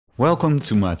Welcome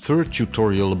to my third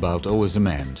tutorial about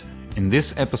OsmAnd. In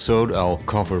this episode I'll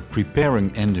cover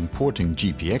preparing and importing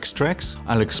GPX tracks.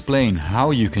 I'll explain how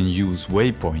you can use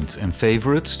waypoints and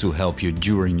favorites to help you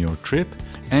during your trip.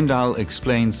 And I'll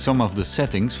explain some of the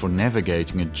settings for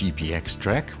navigating a GPX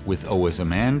track with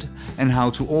OsmAnd and how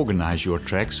to organize your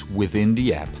tracks within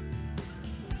the app.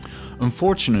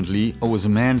 Unfortunately,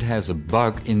 OsmAnd has a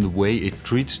bug in the way it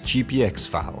treats GPX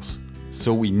files.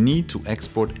 So we need to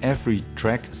export every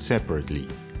track separately.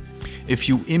 If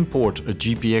you import a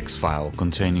GPX file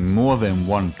containing more than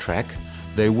one track,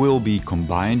 they will be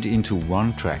combined into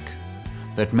one track.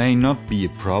 That may not be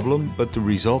a problem, but the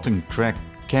resulting track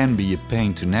can be a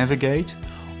pain to navigate,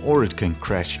 or it can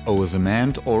crash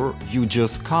OsmAnd, or you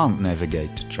just can't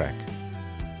navigate the track.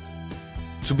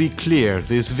 To be clear,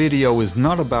 this video is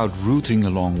not about routing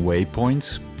along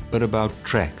waypoints, but about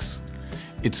tracks.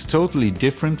 It's totally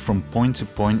different from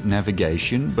point-to-point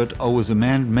navigation, but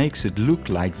OsmAnd makes it look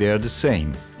like they're the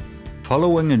same.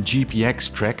 Following a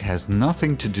GPX track has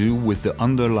nothing to do with the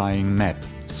underlying map,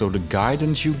 so the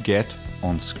guidance you get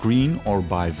on screen or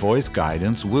by voice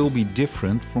guidance will be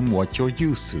different from what you're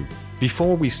used to.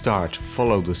 Before we start,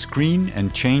 follow the screen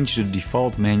and change the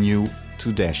default menu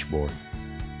to Dashboard.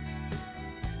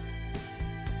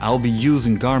 I'll be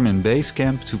using Garmin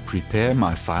Basecamp to prepare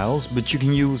my files, but you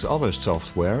can use other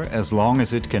software as long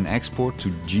as it can export to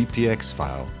GPX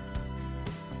file.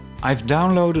 I've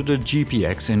downloaded a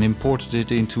GPX and imported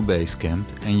it into Basecamp,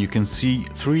 and you can see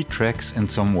 3 tracks and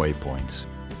some waypoints.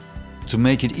 To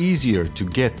make it easier to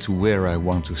get to where I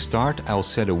want to start, I'll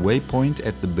set a waypoint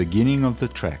at the beginning of the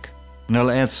track. And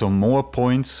I'll add some more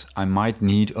points I might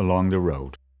need along the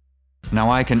road. Now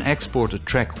I can export a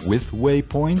track with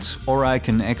waypoints, or I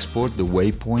can export the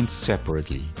waypoints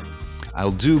separately.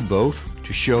 I'll do both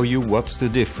to show you what's the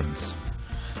difference.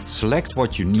 Select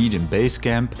what you need in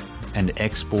Basecamp and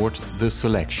export the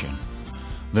selection.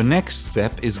 The next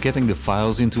step is getting the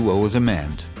files into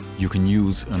OsmAnd. You can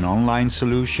use an online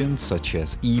solution such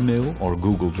as email or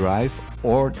Google Drive,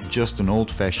 or just an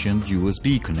old-fashioned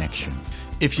USB connection.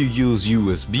 If you use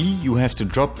USB, you have to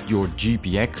drop your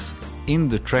GPX in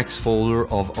the tracks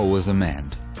folder of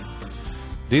OsmAnd.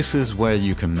 This is where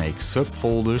you can make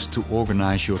subfolders to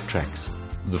organize your tracks.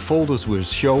 The folders will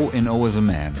show in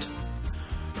OsmAnd.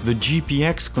 The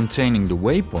GPX containing the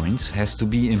waypoints has to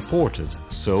be imported,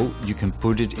 so you can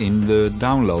put it in the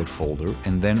download folder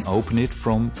and then open it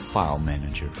from File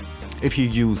Manager. If you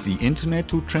use the internet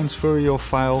to transfer your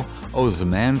file,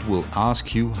 OsmAnd will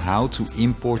ask you how to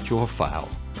import your file.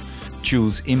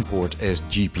 Choose Import as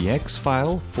GPX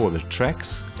file for the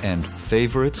tracks and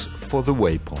Favorites for the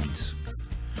waypoints.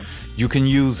 You can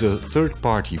use a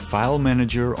third-party file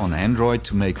manager on Android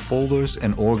to make folders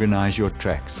and organize your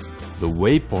tracks. The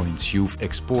waypoints you've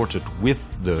exported with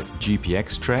the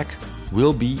GPX track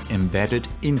will be embedded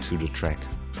into the track.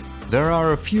 There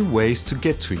are a few ways to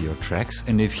get to your tracks,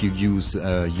 and if you use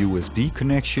a USB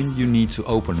connection, you need to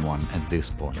open one at this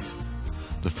point.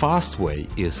 The fast way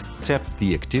is tap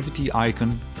the activity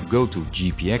icon, go to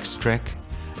GPX track,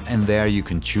 and there you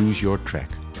can choose your track.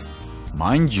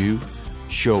 Mind you,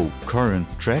 Show Current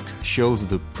Track shows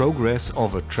the progress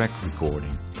of a track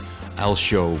recording. I'll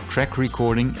show track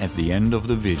recording at the end of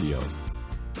the video.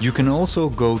 You can also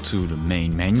go to the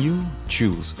main menu,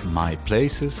 choose My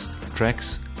Places,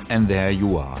 Tracks, and there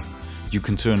you are. You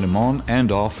can turn them on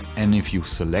and off, and if you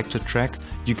select a track,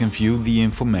 you can view the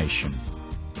information.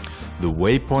 The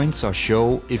waypoints are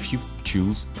shown if you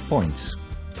choose points.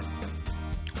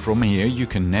 From here you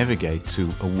can navigate to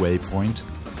a waypoint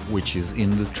which is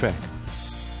in the track.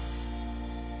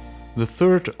 The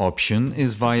third option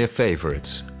is via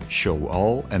Favorites. Show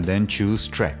all and then choose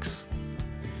Tracks.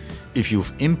 If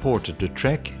you've imported the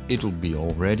track, it will be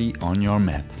already on your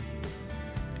map.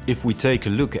 If we take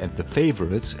a look at the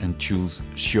Favorites and choose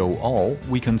Show All,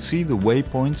 we can see the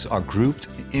waypoints are grouped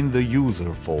in the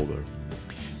User folder.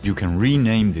 You can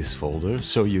rename this folder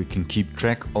so you can keep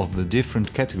track of the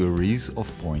different categories of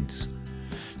points.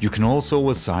 You can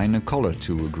also assign a color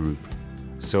to a group,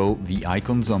 so the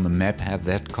icons on the map have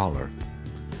that color.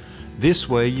 This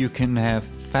way you can have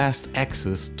fast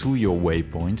access to your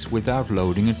waypoints without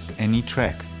loading any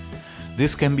track.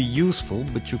 This can be useful,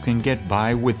 but you can get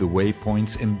by with the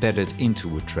waypoints embedded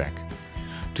into a track.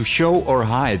 To show or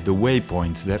hide the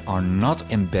waypoints that are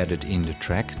not embedded in the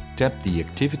track, tap the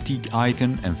activity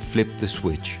icon and flip the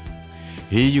switch.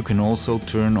 Here you can also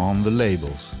turn on the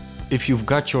labels. If you've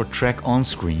got your track on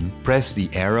screen, press the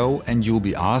arrow and you'll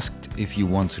be asked if you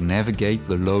want to navigate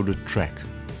the loaded track.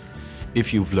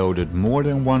 If you've loaded more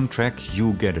than one track,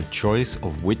 you'll get a choice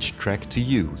of which track to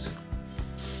use.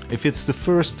 If it's the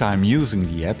first time using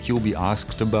the app, you'll be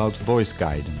asked about voice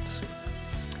guidance.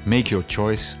 Make your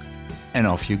choice and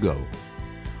off you go.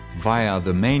 Via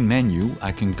the main menu,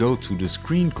 I can go to the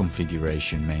screen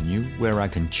configuration menu, where I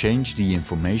can change the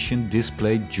information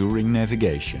displayed during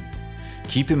navigation.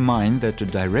 Keep in mind that the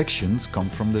directions come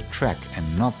from the track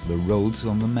and not the roads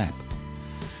on the map.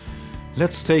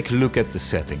 Let's take a look at the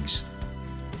settings.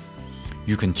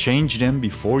 You can change them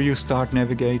before you start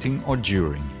navigating or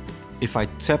during. If I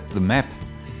tap the map,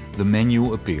 the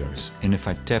menu appears, and if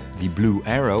I tap the blue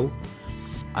arrow,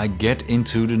 I get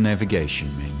into the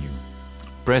navigation menu.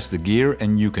 Press the gear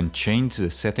and you can change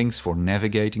the settings for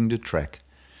navigating the track.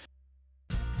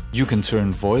 You can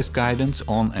turn voice guidance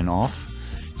on and off,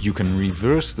 you can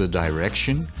reverse the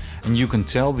direction, and you can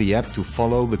tell the app to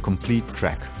follow the complete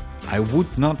track. I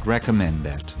would not recommend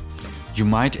that. You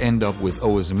might end up with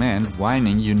OsmAnd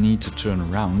whining you need to turn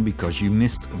around because you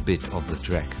missed a bit of the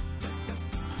track.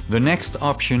 The next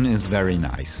option is very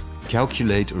nice.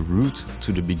 Calculate a route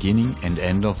to the beginning and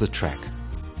end of the track.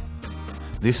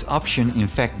 This option in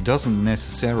fact doesn't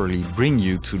necessarily bring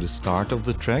you to the start of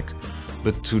the track,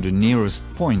 but to the nearest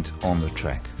point on the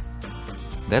track.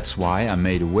 That's why I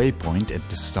made a waypoint at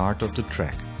the start of the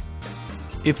track.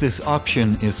 If this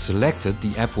option is selected,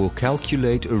 the app will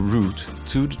calculate a route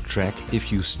to the track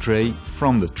if you stray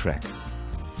from the track.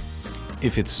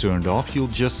 If it's turned off, you'll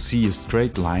just see a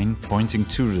straight line pointing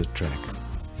to the track.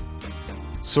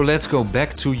 So let's go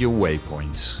back to your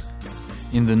waypoints.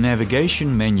 In the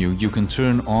navigation menu, you can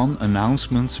turn on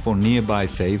announcements for nearby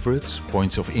favorites,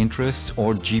 points of interest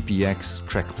or GPX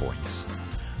track points.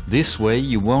 This way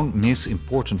you won't miss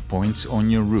important points on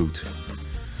your route.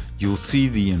 You'll see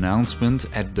the announcement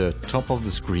at the top of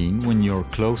the screen when you're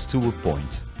close to a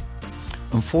point.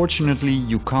 Unfortunately,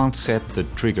 you can't set the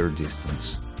trigger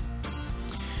distance.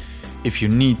 If you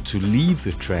need to leave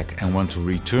the track and want to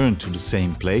return to the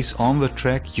same place on the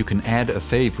track, you can add a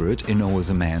favorite in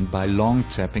OsmAnd by long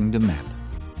tapping the map.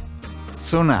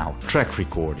 So now, track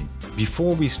recording.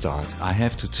 Before we start, I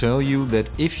have to tell you that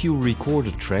if you record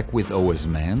a track with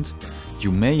OsmAnd,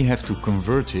 you may have to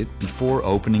convert it before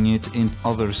opening it in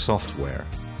other software.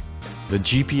 The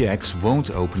GPX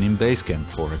won't open in Basecamp,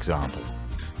 for example.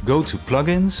 Go to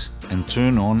Plugins and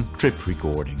turn on Trip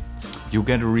Recording. You'll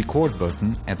get a record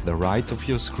button at the right of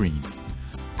your screen.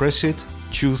 Press it,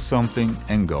 choose something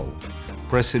and go.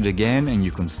 Press it again and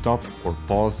you can stop or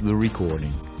pause the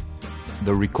recording.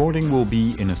 The recording will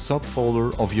be in a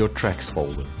subfolder of your tracks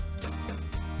folder.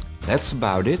 That's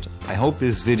about it. I hope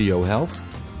this video helped.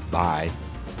 Bye.